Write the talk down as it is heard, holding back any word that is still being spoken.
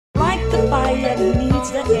fire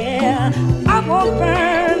needs the air. I won't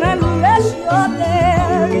burn unless you're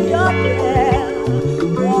there. You're there.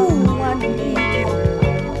 Ooh, I need you.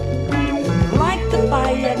 Like the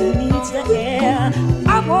fire needs the air.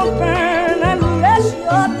 I won't burn unless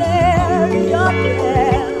you're there. You're there.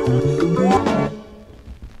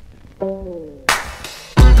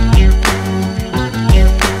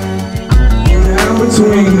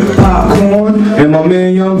 Between the popcorn and my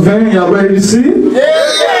man Young Van, y'all ready to see it? Yeah!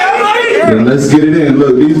 Then let's get it in.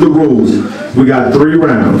 Look, these are the rules. We got 3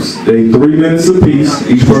 rounds. They 3 minutes apiece.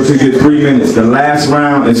 Each person get 3 minutes. The last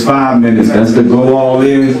round is 5 minutes. That's the go all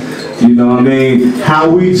in. You know what I mean? How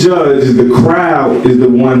we judge is the crowd is the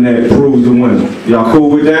one that proves the winner. Y'all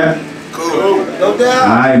cool with that? Cool. No doubt.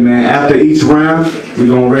 Alright, man. After each round, we're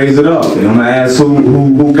gonna raise it up. And I'm gonna ask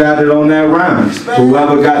who got it on that round.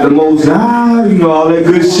 Whoever got the most, you know, all that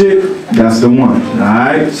good shit, that's the one.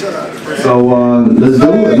 Alright? So let's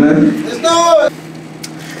do it, man. Let's do it.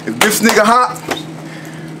 If this nigga hot,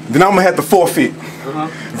 then I'm gonna have to forfeit.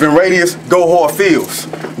 Vin Radius, Go Hard Fields.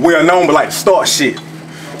 We are known for like the start shit.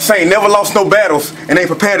 Say ain't never lost no battles and ain't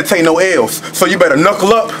prepared to take no L's. So you better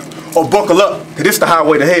knuckle up or buckle up, cause this the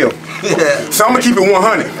highway to hell. So I'm gonna keep it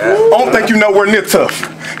 100. I don't think you know we're near tough.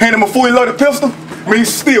 Hand him a fully loaded pistol, man, he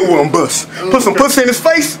still won't bust. Put some pussy in his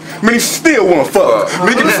face, man, he still won't fuck.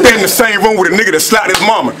 Nigga can stand in the same room with a nigga that slapped his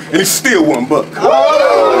mama, and he still won't buck. So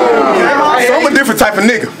I'm a different type of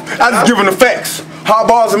nigga. I just give him the facts. Hard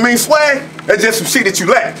bars and mean swag, that's just some shit that you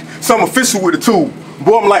lack. So I'm official with a tool.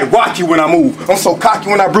 Boy, I'm like Rocky when I move. I'm so cocky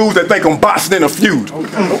when I bruise, they think I'm boxing in a feud.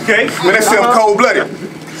 Okay? Man, they say I'm cold-blooded.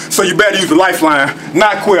 So you better use the lifeline.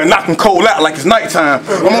 Not queer, knock them cold out like it's nighttime.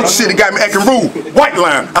 I'm on the shit that got me acting rude. White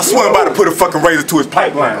line. I swear I'm about to put a fucking razor to his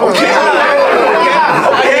pipeline. Okay.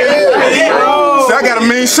 See, I got a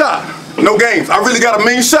mean shot. No games. I really got a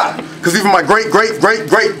mean shot. Cause even my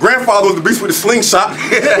great-great-great-great-grandfather was the beast with a slingshot.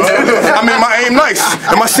 I mean, my aim nice.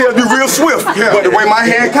 And my shells be real swift. But the way my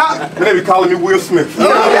hand cocked, they be calling me Will Smith.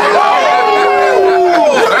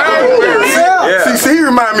 See, he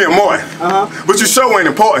remind me of Martin. But your show ain't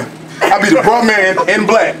important. I be the bro man in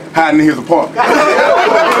black hiding in his apartment. I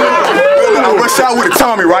rush out with a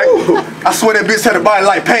Tommy, right? I swear that bitch had a body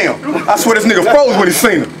like Pam. I swear this nigga froze when he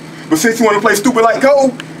seen her. But since you want to play stupid like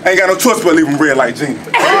Cole, I ain't got no choice but leave him red like Gina.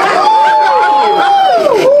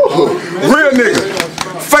 Real nigga,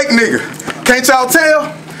 fake nigga. Can't y'all tell?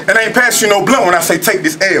 And I ain't pass you no blunt when I say take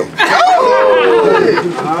this L.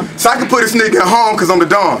 So I can put this nigga at home cause I'm the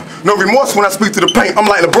Don. No remorse when I speak to the paint, I'm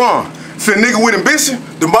like LeBron. So a nigga with ambition,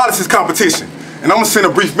 demolish his competition. And I'm gonna send a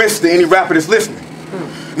brief message to any rapper that's listening.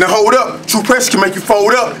 Now hold up, true pressure can make you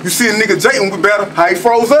fold up. You see a nigga Jayton with better, how he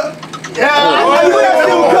froze up? Yeah, I knew that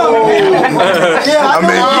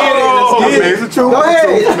was coming. It's the truth. Go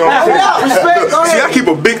ahead. Respect. See, I keep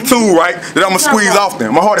a big tool, right, that I'ma squeeze off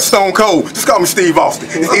them. My heart is stone cold. Just call me Steve Austin.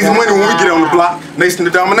 It's easy money when we get on the block. Nation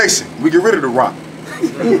of domination. We get rid of the rock.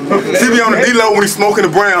 See me on the D-Lo when he's smoking the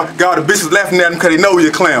brown. Got all the bitches laughing at him cause they know he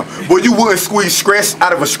a clown. Boy, you wouldn't squeeze stress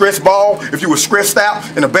out of a stress ball if you were stressed out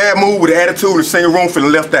in a bad mood with an attitude in the same room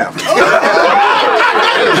feeling left out.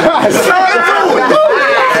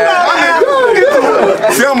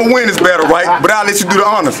 See, I'ma win this battle, right? But I'll let you do the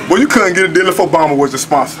honors. Well, you couldn't get a deal if Obama was your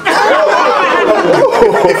sponsor.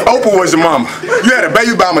 If Oprah was your mama. You had a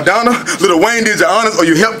baby by Madonna, Lil Wayne did your honors, or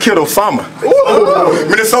you helped kill Osama.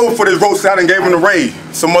 Man, it's over for this roast out and gave him the raid.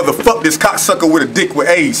 So motherfuck this cocksucker with a dick with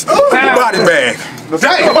AIDS. Body bag.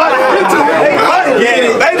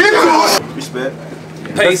 Respect.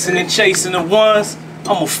 Pacing and chasing the ones.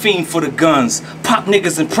 I'm a fiend for the guns. Pop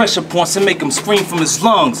niggas in pressure points and make them scream from his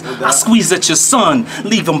lungs. I squeeze at your son,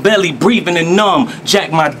 leave him belly breathing and numb. Jack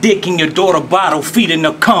my dick in your daughter bottle, feeding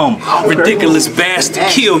her cum. Ridiculous bastard,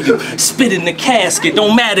 kill you. Spit in the casket.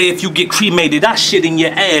 Don't matter if you get cremated, I shit in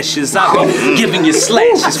your ashes. I be giving you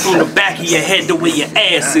slashes from the back of your head to where your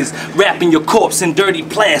ass is. Wrapping your corpse in dirty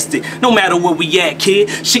plastic. No matter where we at, kid,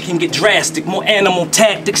 shit can get drastic. More animal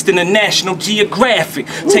tactics than the National Geographic.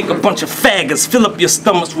 Take a bunch of faggots, fill up your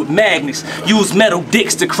stomachs with magnets. Use metal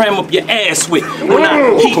dicks to cram up your ass with. When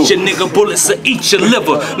I heat your nigga, bullets will eat your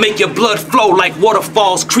liver. Make your blood flow like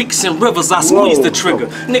waterfalls, creeks, and rivers. I squeeze the trigger.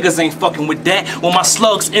 Niggas ain't fucking with that. When my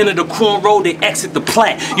slugs enter the corn road, they exit the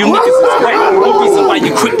plat. You niggas is whack. No reason why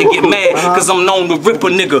you quick to get mad, cause I'm known to rip a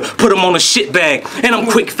nigga, put him on a shit bag. And I'm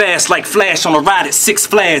quick fast like Flash on a ride at Six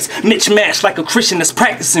Flags. Mitch Mash like a Christian that's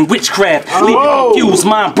practicing witchcraft. Leave you confused,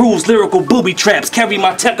 mind bruised, lyrical booby traps. Carry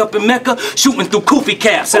my tech up in Mecca, shooting through kufi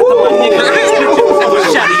caps. After my nigga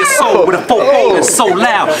shot of your soul with a 4 that's so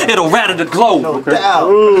loud, it'll rattle the globe.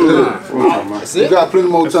 You got plenty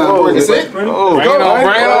more time. That's it? Bring it on.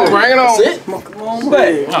 That's it? I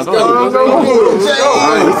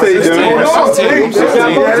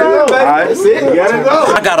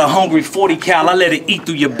got a hungry 40 cal, I let it eat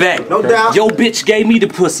through your back. No doubt. Yo, bitch gave me the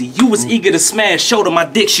pussy. You was eager to smash. Showed her my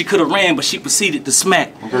dick, she could've ran, but she proceeded to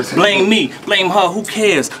smack. Blame me, blame her, who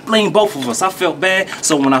cares? Blame both of us. I felt bad,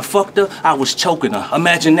 so when I fucked her, I was choking her.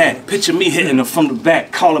 Imagine that. Picture me hitting her from the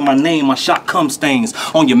back, calling my name. I shot cum stains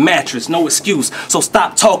on your mattress, no excuse. So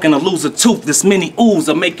stop talking or lose a tooth. This many oohs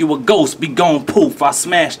will make you a ghost. Be gone poof. I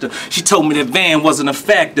smashed her. She told me that van wasn't a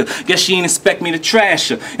factor. Guess she didn't expect me to trash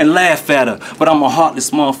her and laugh at her. But I'm a heartless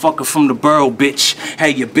motherfucker from the borough, bitch. Hey,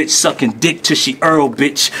 your bitch sucking dick till she Earl,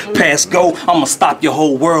 bitch. Pass go, I'ma stop your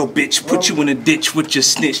whole world, bitch. Put you in a ditch with your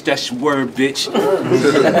snitch. That's your word, bitch. We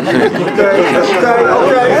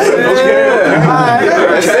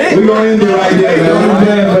gonna end it right there, man. We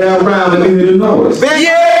playing for that round and need to know us.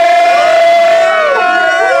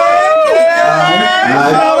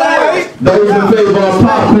 Those in favor of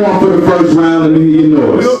popcorn for the first round, let me hear your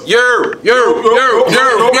noise.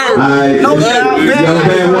 Alright, young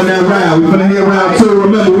man won that round. We're gonna hear round two.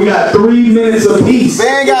 Remember, we got 3 minutes apiece.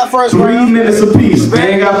 Van got first 3 round. minutes apiece.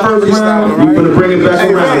 Van got first round. We're gonna bring it back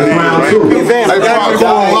around. It's round two. Alright,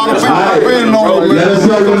 let us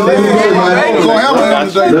know when they go, man. Let us know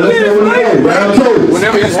when they go. Round two.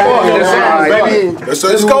 Whenever you start,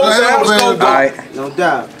 let's go, Alright. No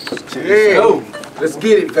doubt. Let's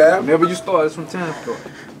get it, fam. Whenever you start, it's from time start.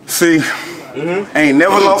 See, ain't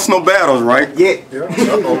never lost no battles, right? Yeah.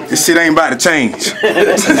 This shit ain't about to change.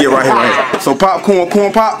 Get right here. So popcorn,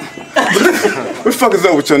 corn pop. What the fuck is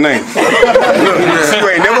up with your name? You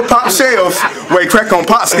ain't never popped shells where you crack on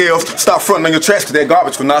pot scales. Stop fronting on your trash because that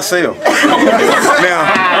garbage will not sell.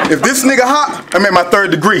 Now, if this nigga hot, I'm at my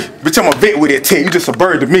 3rd degree. Bitch, I'm a vet with that 10. You just a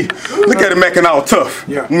bird to me. Look at him acting all tough.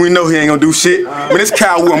 When we know he ain't gonna do shit. Man, this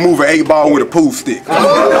cow will move an 8-ball with a pool stick.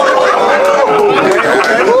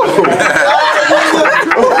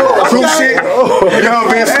 True shit. You know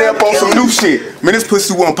man, step on some new shit. Man, this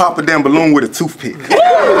pussy won't pop a damn balloon with a toothpick.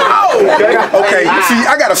 Okay, see,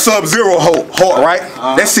 I got a Sub-Zero heart, right?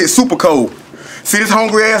 That shit super cold. See this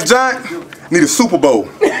hungry ass giant? Need a Super Bowl.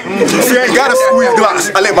 See, I ain't gotta squeeze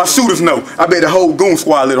Glocks. I let my shooters know. I bet the whole goon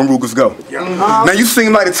squad let them Rugers go. Now you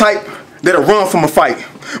seem like the type that'll run from a fight.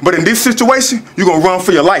 But in this situation, you gonna run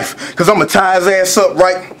for your life. Cause I'ma tie his ass up,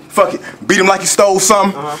 right? Fuck it. Beat him like he stole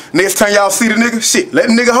something. Next time y'all see the nigga, shit, let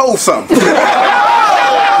the nigga hold something.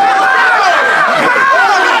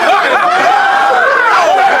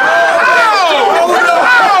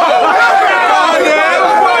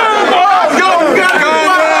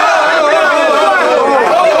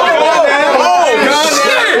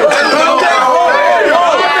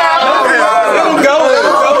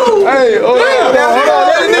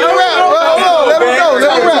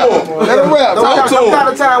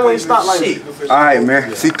 Alright,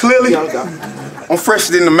 man. See, clearly, I'm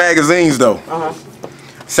fresher than the magazines, though.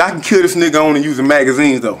 See, I can kill this nigga on and using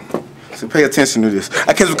magazines, though. So pay attention to this.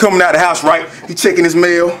 I catch him coming out of the house, right? He checking his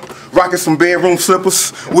mail, rocking some bedroom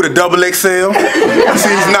slippers with a XXL. See,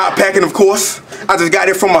 he's not packing, of course. I just got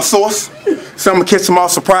it from my source. So I'm gonna catch him all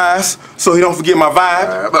surprised, so he don't forget my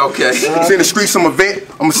vibe. Okay. See, in the streets, I'm a vet.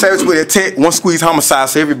 I'm a savage with a tech. One squeeze homicide,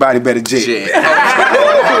 so everybody better jet.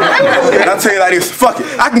 And I tell you like this, fuck it.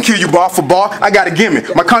 I can kill you bar for bar. I got a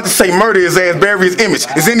gimmick. My conscience say murder his ass, bury his image.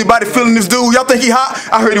 Is anybody feeling this dude? Y'all think he hot?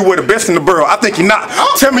 I heard he were the best in the borough. I think he not.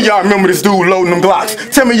 Tell me y'all remember this dude loading them Glocks.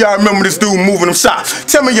 Tell me y'all remember this dude moving them shots.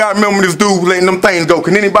 Tell me y'all remember this dude letting them things go.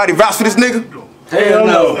 Can anybody vouch for this nigga? Hell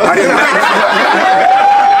no. I didn't.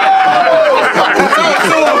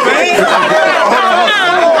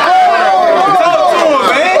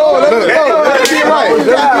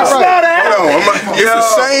 It's the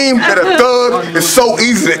same that a thug is so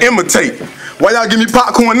easy to imitate. Why y'all give me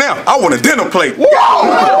popcorn now? I want a dinner plate.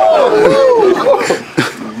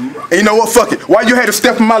 And you know what? Fuck it. Why you had to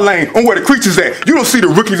step in my lane on where the creatures at? You don't see the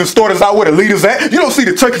rookies and starters out where the leaders at. You don't see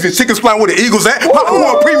the turkeys and chickens flying where the eagles at.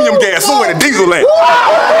 Popcorn premium gas, so where the diesel at.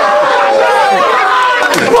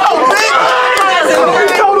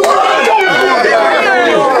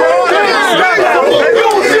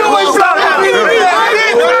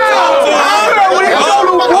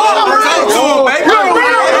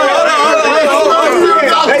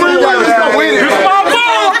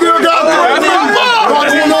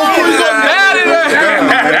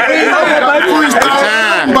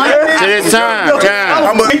 Time.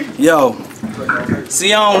 Yo,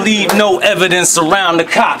 See, I don't leave no evidence around the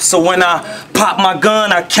cops. So when I pop my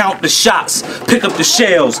gun, I count the shots, pick up the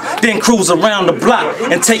shells, then cruise around the block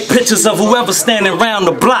and take pictures of whoever's standing around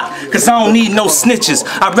the block. Cause I don't need no snitches.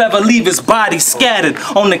 I'd rather leave his body scattered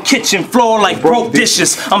on the kitchen floor like broke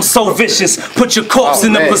dishes. I'm so vicious. Put your corpse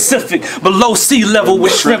in the Pacific, below sea level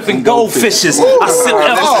with shrimp and goldfishes. I sip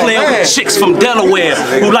Everclear with chicks from Delaware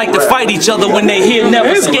who like to fight each other when they hear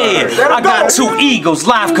never scared. I got 2 egos,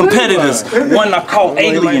 live competitors. One I call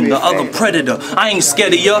Alien, the other Predator. I ain't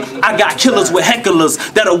scared of ya. I got killers with hecklers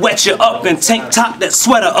that'll wet you up and tank top that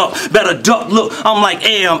sweater up. Better duck, look, I'm like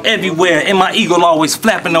air, I'm everywhere. And my eagle always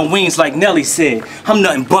flapping on wings like Nelly said. I'm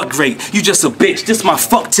nothing but great. You just a bitch. This my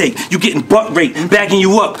fuck tape. You getting butt rate, bagging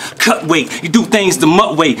you up, cut weight. You do things the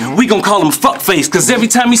mutt way. We gon' call him fuck face, cause every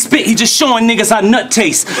time he spit, he just showing niggas how nut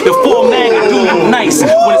taste. The 4 mag do look nice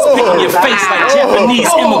when it's picking your face like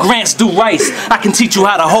Japanese immigrants do rice. I can teach you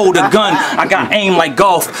how to hold a gun. I got aim like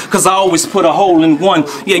golf, cause I always put a hole in one.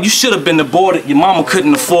 Yeah, you should have been aborted. Your mama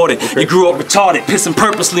couldn't afford it. You grew up retarded, pissing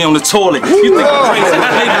purposely on the toilet. You think I'm crazy?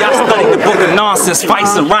 Maybe I studied the book of nonsense,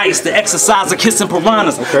 fights and riots, the exercise of kissing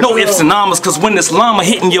piranhas. No ifs and amas, cause when this llama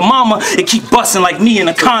hitting your mama, it keep busting like me in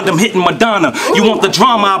a condom hitting Madonna. You want the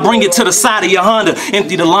drama, I'll bring it to the side of your Honda.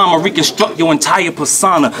 Empty the llama, reconstruct your entire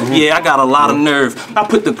persona. Yeah, I got a lot of nerve. I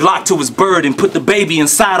put the Glock to his bird and put the baby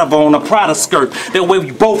inside of her on a Prada skirt. That way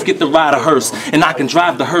we both get to ride a hearse, and I can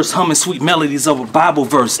drive the hearse humming sweet melodies of a Bible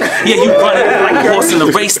verse. Yeah, you running like a horse in the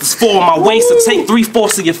race. There's 4 on my waist to take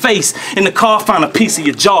 3/4 of your face. In the car, find a piece of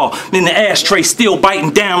your jaw. In the ashtray, still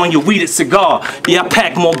biting down on your weeded cigar. Yeah, I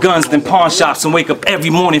pack more guns than pawn shops and wake up every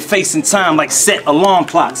morning facing time like set alarm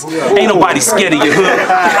clocks. Ain't nobody scared of your hood.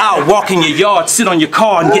 I'll walk in your yard, sit on your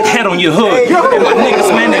car, and get head on your hood. And my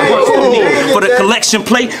niggas, man, they work for me. For the collection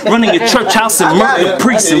plate, running your church house and murder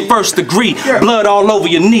priests in 1st degree. Blood all over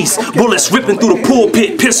your niece. Bullets ripping through the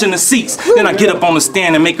pulpit, piercing the seats. Then I get up on the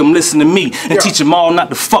stand and make them listen to me and teach them all not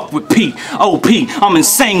to fuck with P. Oh, P, I'm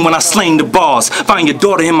insane when I slang the bars. Find your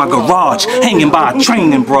daughter in my garage, hanging by a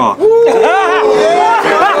training bra.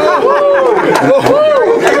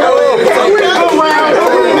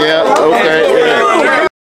 Yeah, okay, yeah.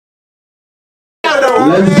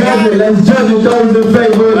 Let's judge it, those in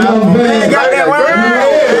favor of young man. Got that word?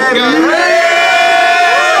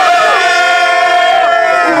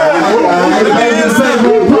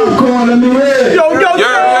 Popcorn in the head.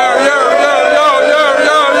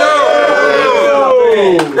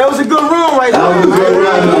 That was a good room right there. That was a good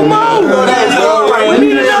round. We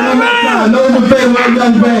need another round. Those in favor of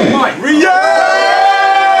young man.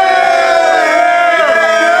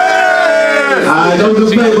 Alright,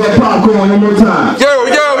 those in favor of popcorn one more time. Yo.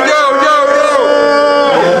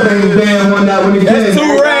 Dan won that one again. That's 2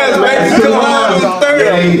 rounds,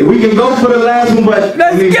 man. Yeah, we can go for the last one, but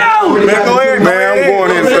Let's go! Man, go ahead, man. I'm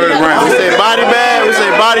going in 3rd round. We say body bag, we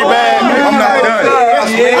say body bag. I'm not done.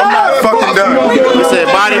 I'm not fucking done. We say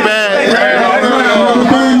body bag.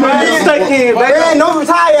 Man, no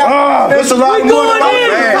retire. It's a lot more than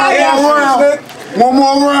One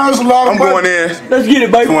more round. It's a lot of I'm going in. Let's get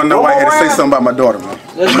it, baby. I want to know I had to say something about my daughter, man.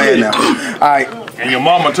 I'm mad now. All right. And your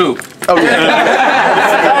mama, too. Oh, yeah.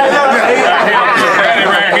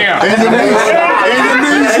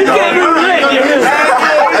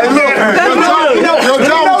 Your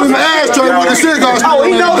jaw was in the ashtray with the cigar. Oh,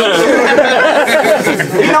 he knows.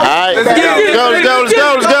 Alright, let's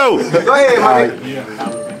go. Go ahead, my nigga.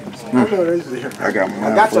 I got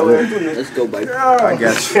my Got your ass too, nigga. Let's go, baby. I got you.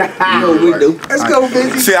 You know what we do. Let's go,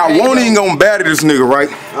 busy. See, I won't even gonna battle this nigga, right?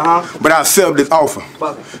 But I accept this offer.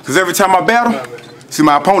 Cause every time I battle, see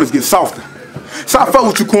my opponents get softer. So I fuck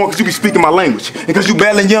with you, Corn, cause you be speaking my language. And cause you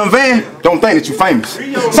battling Young Van, don't think that you famous.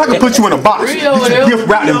 So I can put you in a box, get you gift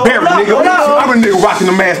wrapped and buried, nigga. I'm a nigga rocking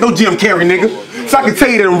the mask, no Jim Carrey, nigga. So I can tell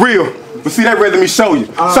you that I'm real, but see, they'd rather me show you.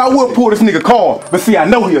 So I would pull this nigga card, but see, I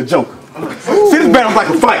know he a joker. See, this battle's like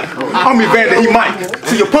a fight. I'm advanced that he might.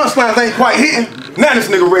 See, your punchlines ain't quite hitting. Now this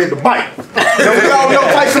nigga ready to bite. Now we all know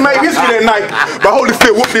Tyson made history that night, but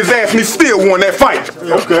Holyfield whooped his ass and he still won that fight.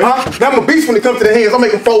 Okay. Now I'm a beast when it comes to the hands. I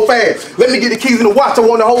make them fold fast. Let me get the keys in the watch. I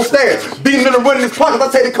want the whole stash. Beating in the running his pockets.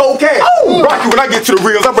 I take the cold cash. Rocky, when I get to the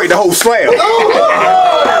reels, I break the whole slab.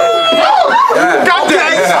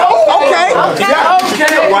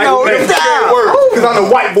 Cause I'm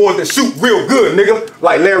the white boys that shoot real good, nigga,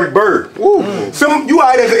 like Larry Bird. Some you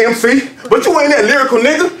out as an MC, but you ain't that lyrical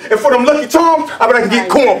nigga. And for them Lucky Charms, I bet I can get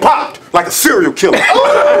corn popped like a serial killer. See,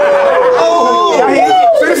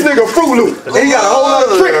 this nigga Fruit Loop, and he got a whole lot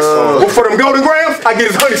of tricks. But for them Golden Grams, I get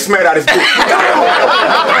his honey smacked out his dick.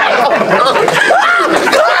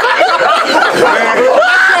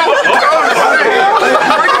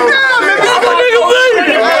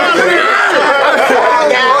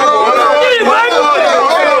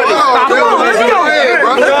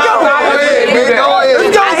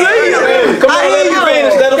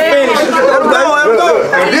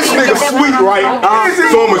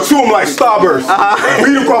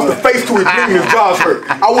 across the face to his knee and his jaws hurt.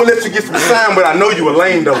 I would let you get some sign, but I know you a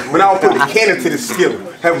lame though. When I would put the cannon to the skillet,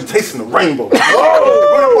 have him tasting the rainbow.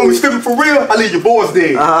 Run up on me slipping for real, I leave your boys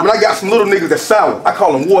dead. When I got some little niggas that sour, I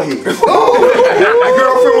call them warheads. My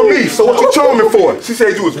girlfriend with me, so what you charming for? She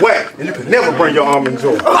said you was whack, and you could never bring your arm in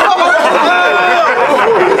joy.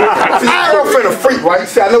 See, my girlfriend a freak, right?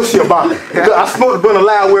 See, I know she a bopper. I smoked a blunt of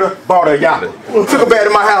loud with her, bought her a yacht. Took her back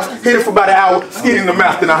to my house, hit it for about an hour, skid in the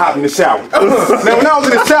mouth, then I hopped in the shower. Now, when I was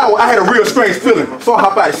in the shower, I had a real strange feeling, so I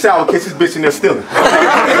hop out of the shower, catch this bitch in there stealing.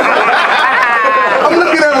 I'm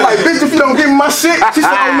looking at her like, bitch, if you don't give me my shit, she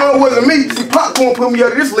said, oh no, it wasn't me. See, popcorn put me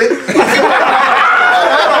out of this lit.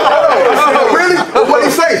 Really? What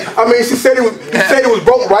he say? I mean, he said it was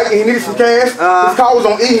broke, right? And he needed some cash. His car was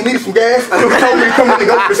on E, he needed some gas. He told me to come in and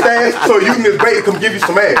go to the stash, so you and this baby come give you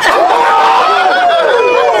some ass.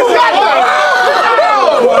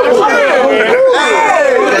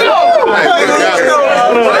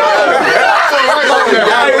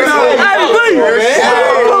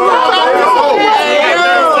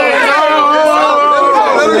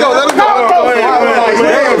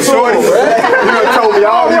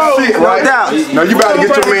 Now you gotta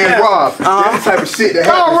get your man robbed. That's the type of shit that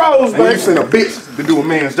happens when you send a bitch to do a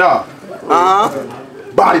man's job.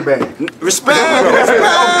 Body bag. Respect.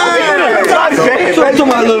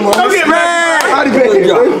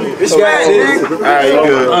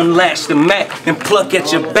 Unlatch the Mac and pluck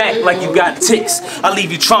at your back like you got ticks. I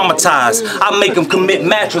leave you traumatized. I make them commit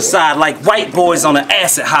matricide like white boys on an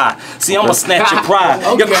acid high. See, I'ma snatch your pride.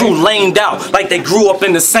 Your crew lamed out like they grew up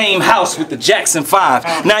in the same house with the Jackson 5.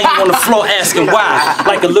 Now you on the floor asking why,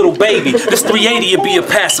 like a little baby. This 380 will be a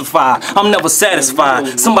pacifier. I'm never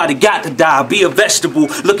satisfied. Somebody got to die. Be a vegetable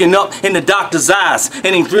looking up in the doctor's eyes.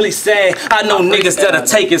 And he's really sad. I know niggas that'll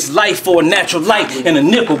take his life for a natural light in a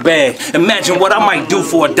nickel bag. Imagine what I might do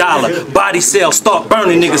for $1. Body cells start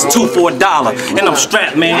burning niggas 2 for $1. And I'm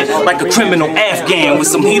strapped, man, like a criminal Afghan with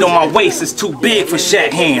some heat on my waist. It's too big for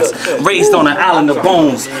shack hands. Raised on an island of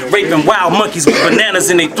bones, raping wild monkeys with bananas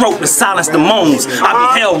in their throat to silence the moans. I be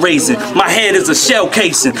hell raising. My head is a shell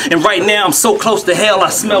casing, and right now I'm so close to hell I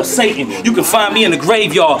smell Satan. You can find me in the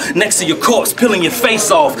graveyard next to your corpse, peeling your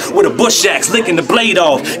face off with a bush axe, licking the blade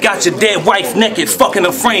off. Got your dead wife naked, fucking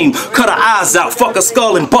her frame. Cut her eyes out, fuck her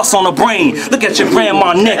skull and bust on her brain. Look at your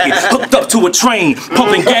grandma naked, hooked up to a train,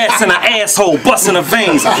 pumping gas in her asshole, busting her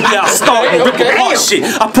veins. Yeah, I start and rip apart shit.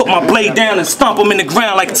 I put my blade down and stomp them in the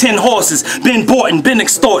ground like 10 horses. Been bought and been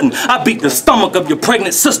extorting. I beat the stomach of your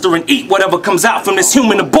pregnant sister and eat whatever comes out from this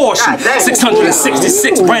human abortion.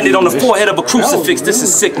 666 branded on the forehead of a crucifix. This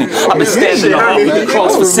is sickening. I've been standing on the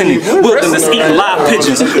cross for sinning. Wilderness eating live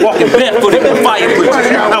pigeons, walking barefooted in fire bridges.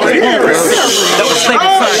 I was born that was slavery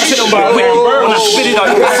trying to kill my wit. When I spit it, all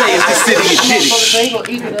you can say is this city you did it.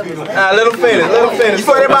 Little finish, little finish. You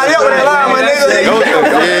fuck everybody up with that line, my nigga.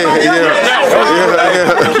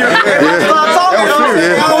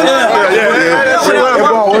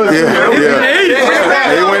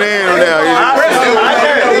 He went in on that.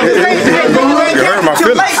 You hurt my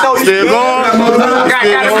feelings. Still going?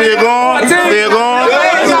 Still going? Still going?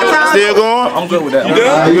 Still going? I'm good with that. You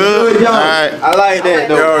good? Alright. I like that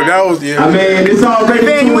though. Yo, that was I mean, it's already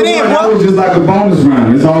 2-1. That was just like a bonus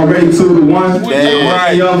round. It's already 2-1.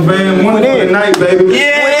 Yeah. Young Van won for the night, baby.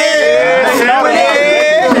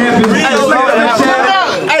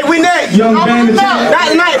 Hey, we next. Young Van is Not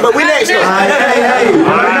tonight, but we next. Hey. Right.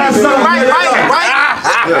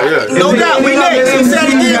 No doubt, we next. We said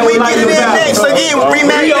again, we get it in next. Again,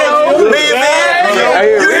 rematch next.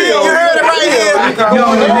 You heard it right here. You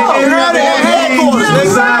heard it at headquarters,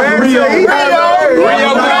 nigga.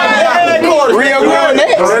 Rio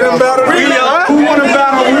next. Who wanna battle Rio? Who wanna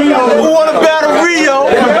battle Rio?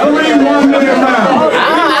 3-1 round.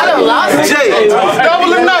 Jay.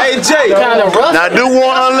 Hey, Jay. Now do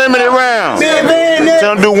one unlimited round.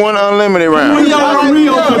 Tell him do one unlimited round.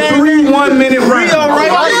 Rio for 3 1-minute rounds.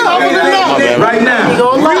 Right now.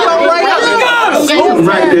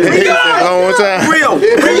 Right there. One time. Rio.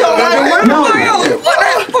 3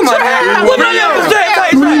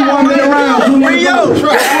 1-minute rounds.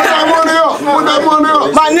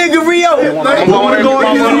 My nigga Rio. I'm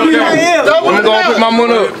gonna put my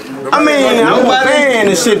money up. I mean, I'm saying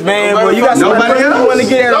this shit, man, but you got somebody else who want to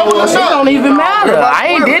get at it. It don't even matter. I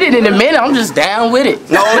ain't did it in a minute. I'm just down with it.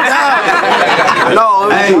 No doubt. No.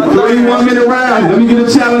 Hey, 3 1-minute rounds. Let me get a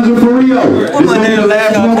challenger for Rio. This will be the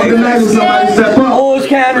last one for the night. Somebody step up.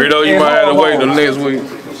 Rito, you might have to wait till next week.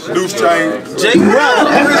 Loose chain. Jake Brown.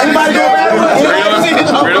 Anybody go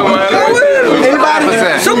out? Rito might have to wait. Anybody?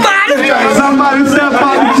 Somebody step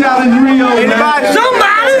up and challenge Rio. Anybody?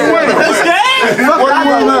 Somebody. Fuck, I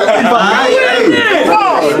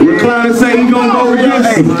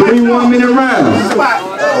 3 1-minute rounds.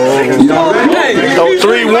 Y'all ready? So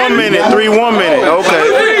 3 1 minute, 3 1 minute. Okay.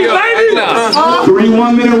 3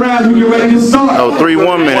 1-minute rounds. We get ready to start. Oh, 3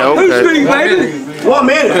 1 minute. Okay. 1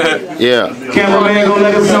 minute. Yeah. Cameraman gonna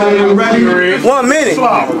let us know when we're ready. 1 minute.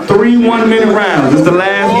 3 1-minute rounds. It's the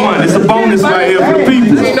last one. It's a bonus right here for the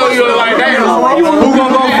people. You know you like that. Who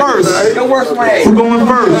gonna go first? Who going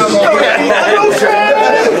first?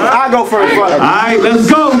 I'll go first. All right, let's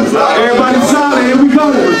go. Everybody solid. Here we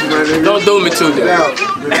go. Don't do me too good.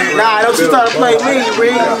 Nah, don't you try to play me,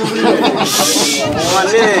 Reed. My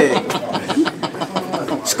nigga.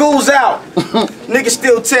 School's out. Niggas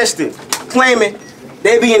still tested, claiming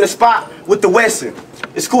they be in the spot with the Wesson.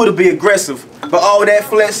 It's cool to be aggressive, but all that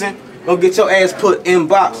flexing gonna get your ass put in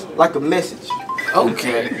box like a message.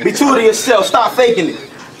 Okay. Be true to yourself. Stop faking it.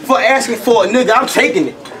 For asking for a nigga, I'm taking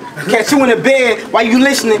it. Catch you in the bed while you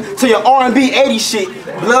listening to your R&B 80 shit.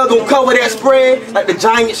 Blood gon' cover that spread like the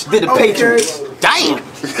Giants did the Patriots. Damn.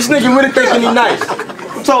 This nigga really thinking he nice.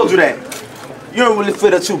 Who told you that? You don't really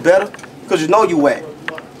fit her too better, cause you know you whack.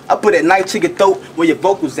 I put that knife to your throat where your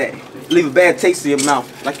vocals at. Leave a bad taste in your mouth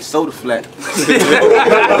like your soda flat. That's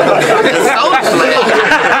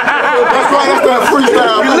right, that's that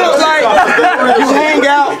freestyle. You look like you hang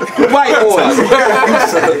out with white boys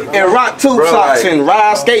and rock tube socks and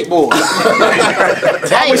ride skateboards.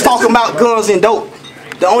 Always talking about guns and dope.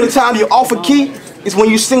 The only time you're off a key is when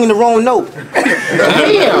you singing the wrong note.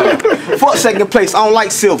 Damn. Fuck second place, I don't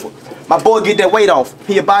like silver. My boy get that weight off,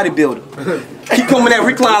 he a bodybuilder. Keep coming that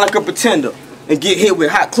recline like a pretender and get hit with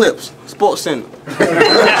hot clips. Sports Center.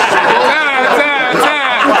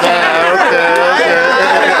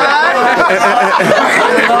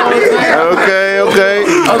 Okay.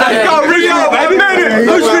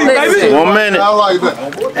 1 minute. I like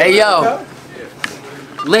that. Hey yo,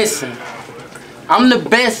 listen, I'm the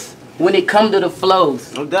best when it come to the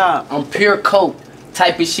flows. No doubt. I'm pure coke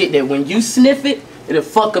type of shit that when you sniff it, it'll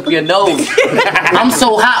fuck up your nose. I'm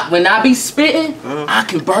so hot when I be spitting, I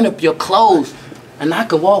can burn up your clothes. And I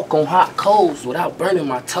can walk on hot coals without burning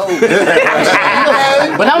my toes.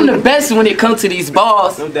 But I'm the best when it comes to these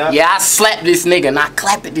bars. No doubt. Yeah, I slap this nigga and I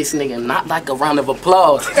clap at this nigga, not like a round of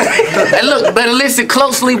applause. And look, better listen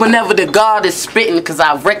closely whenever the guard is spitting, cause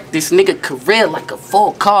I wrecked this nigga career like a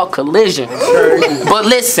full car collision. But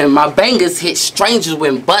listen, my bangers hit strangers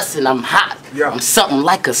when busting. I'm hot. I'm something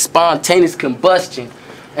like a spontaneous combustion.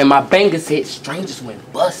 And my bangers hit strangers when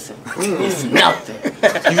busting. It's nothing.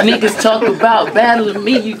 You niggas talk about battling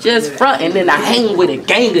me, you just frontin'. And I hang with a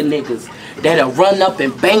gang of niggas that'll run up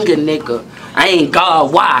and bang a nigga. I ain't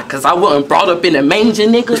God, why? Cause I wasn't brought up in a manger,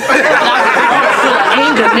 nigga. But I was full of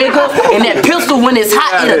anger, nigga. And that pistol when it's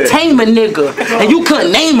hot, it'll tame a nigga. And you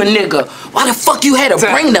couldn't name a nigga. Why the fuck you had to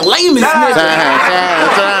bring the lamest nigga?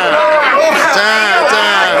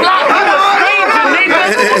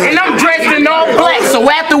 And I'm dressed in all black, so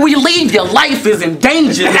after we leave, your life is in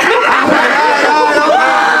danger. And I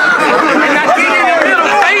did it in Little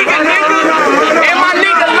Vegas, nigga. And my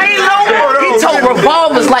nigga lay low, he told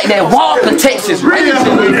revolvers like that Walker, Texas Ranger,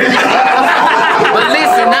 nigga. But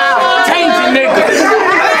listen now, changing nigga.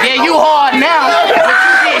 Yeah, you hard now, but you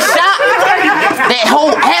get shot, that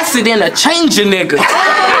whole accident will change a nigga.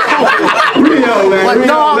 But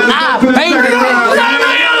dog, I bang a nigga.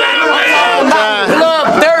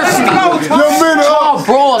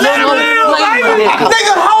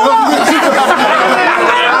 Nigga, hold up!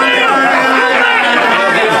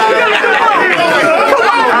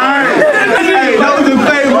 Hey, that was in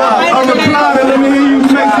favor of the plot. Let me hear you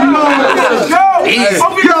make some noise.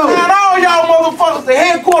 I'm gonna all y'all motherfuckers the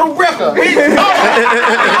headquarter record. Hey,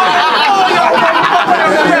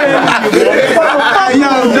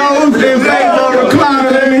 yo, those in favor of the plot.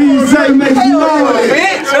 Let me hear you say make some noise.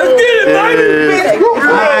 Let's get it, baby!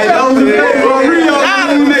 Alright, those in favor of Rio, let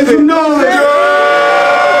me make some noise.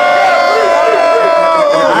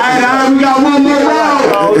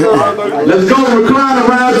 Let's go, recliner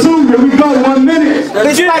round 2. Here we go, 1 minute.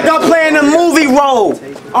 It's like I'm playing a movie role.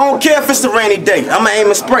 I don't care if it's a rainy day. I'ma aim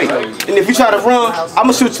and spray. And if you try to run,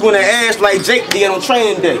 I'ma shoot you in the ass like Jake did on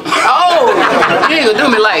training day. Oh, you ain't gonna do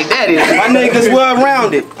me like that, is it? My niggas well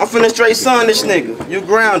rounded. I'm finna straight son this nigga. You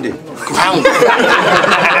grounded. Grounded.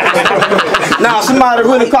 Nah, somebody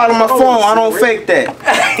really called on my phone. I don't fake that.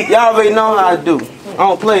 Y'all already know how I do. I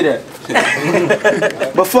don't play that.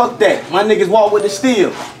 But fuck that. My niggas walk with the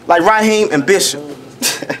steel. Like Raheem and Bishop.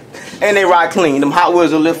 And they ride clean. Them Hot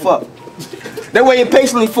Wheels will lift up. They waiting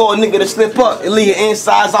patiently for a nigga to slip up and leave your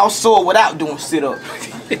insides all sore without doing sit-up.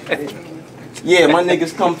 Yeah, my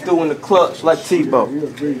niggas come through in the clutch like Tebow.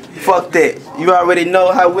 Fuck that. You already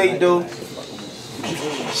know how we do.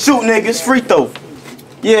 Shoot niggas, free throw.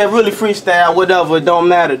 Yeah, really freestyle, whatever, it don't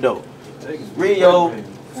matter though. Rio,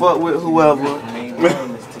 fuck with whoever.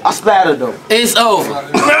 I splatter though. It's over.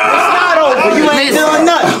 It's not over. You ain't doing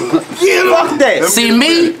nothing. Fuck that. See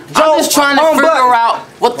me? I'm just trying to figure out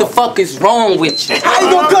what the fuck is wrong with you. How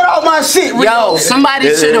you gonna cut off my shit, Rio? Yo,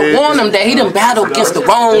 somebody should have warned him that he done battled against the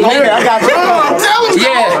wrong nigga. I got you.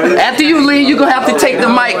 Yeah, after you leave, you gonna have to take the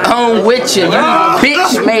mic home with you. You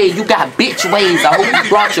bitch made. You got bitch ways. I hope you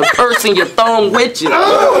brought your purse and your thong with you.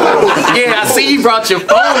 Yeah, I see you brought your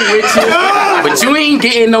phone with you, but you ain't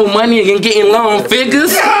getting no money and getting long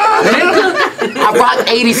figures, nigga. I rock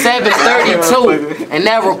 8732 and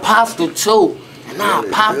that Apostle too, and I'll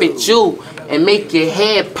pop at you and make your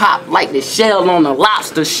head pop like the shell on a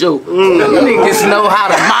lobster shoe. You niggas know how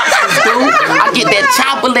the mobsters do. I get that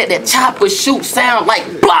chopper, let that chopper shoot sound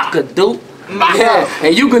like blocker, dude. Yeah,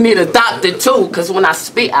 and you gonna need a doctor too, cause when I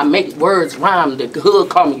spit, I make words rhyme. The hood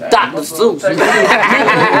call me Dr. Seuss. And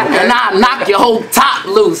I knock your whole top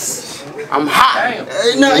loose. I'm hot.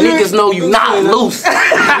 Niggas know you not loose.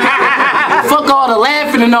 Fuck all the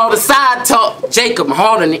laughing and all the side talk. Jacob,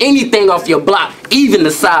 harder than anything off your block, even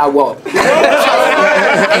the sidewalk. And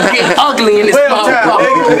get ugly in this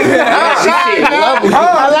motherfucker. I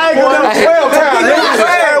like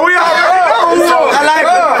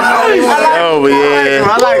it. Oh yeah.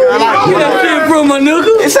 I like it. Bro, my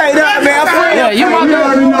nigga. This ain't that, man. Yeah, you want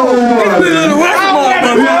already know who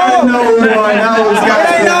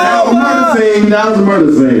that was a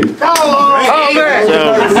murder scene. We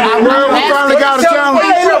finally got a challenge.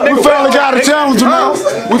 We finally got a challenger now.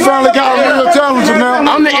 We finally got a real challenger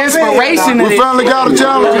now. I'm the inspiration of We this. finally got a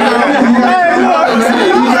challenger now.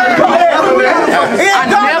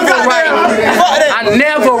 I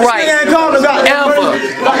never write.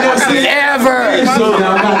 Ever.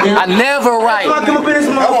 I never write. I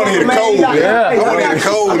want to hear the code, man. I want to hear the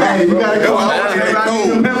code,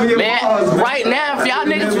 man. Man, right now, if y'all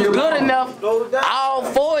niggas was good enough, all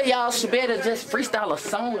four of y'all should better just freestyle a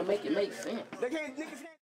song and make it make sense.